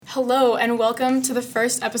Hello, and welcome to the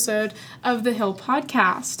first episode of the Hill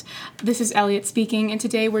Podcast. This is Elliot speaking, and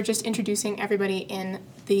today we're just introducing everybody in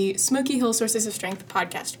the Smoky Hill Sources of Strength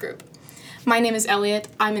podcast group. My name is Elliot.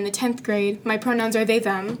 I'm in the 10th grade. My pronouns are they,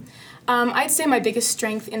 them. I'd say my biggest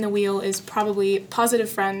strength in the wheel is probably positive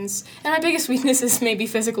friends, and my biggest weakness is maybe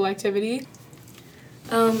physical activity.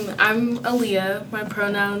 I'm Aaliyah. My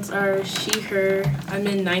pronouns are she, her. I'm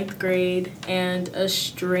in 9th grade, and a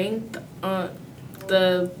strength on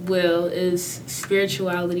the will is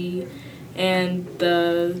spirituality, and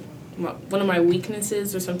one of my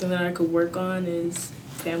weaknesses or something that I could work on is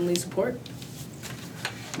family support.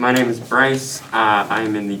 My name is Bryce.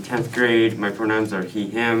 I'm in the 10th grade. My pronouns are he,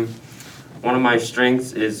 him. One of my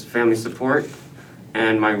strengths is family support,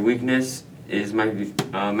 and my weakness is my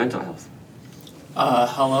mental health.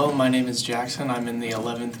 Hello, my name is Jackson. I'm in the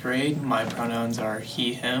 11th grade. My pronouns are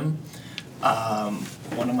he, him.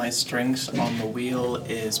 One of my strengths on the wheel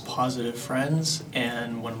is positive friends,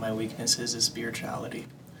 and one of my weaknesses is spirituality.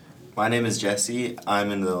 My name is Jesse.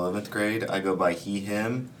 I'm in the 11th grade. I go by he,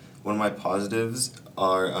 him. One of my positives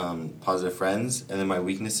are positive friends, and then my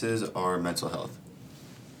weaknesses are mental health.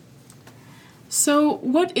 So,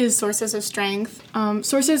 what is Sources of Strength?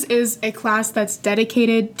 Sources is a class that's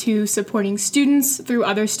dedicated to supporting students through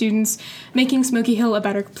other students, making Smoky Hill a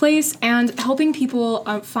better place, and helping people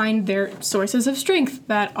find their sources of strength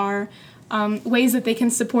that are ways that they can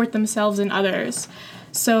support themselves and others.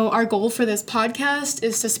 So, our goal for this podcast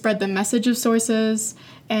is to spread the message of Sources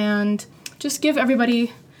and just give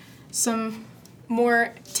everybody some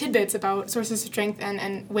more tidbits about sources of strength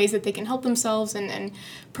and ways that they can help themselves and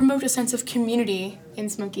promote a sense of community in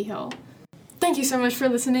Smoky Hill. Thank you so much for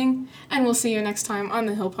listening, and we'll see you next time on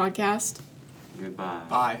the Hill Podcast. Goodbye.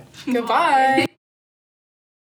 Bye. Goodbye.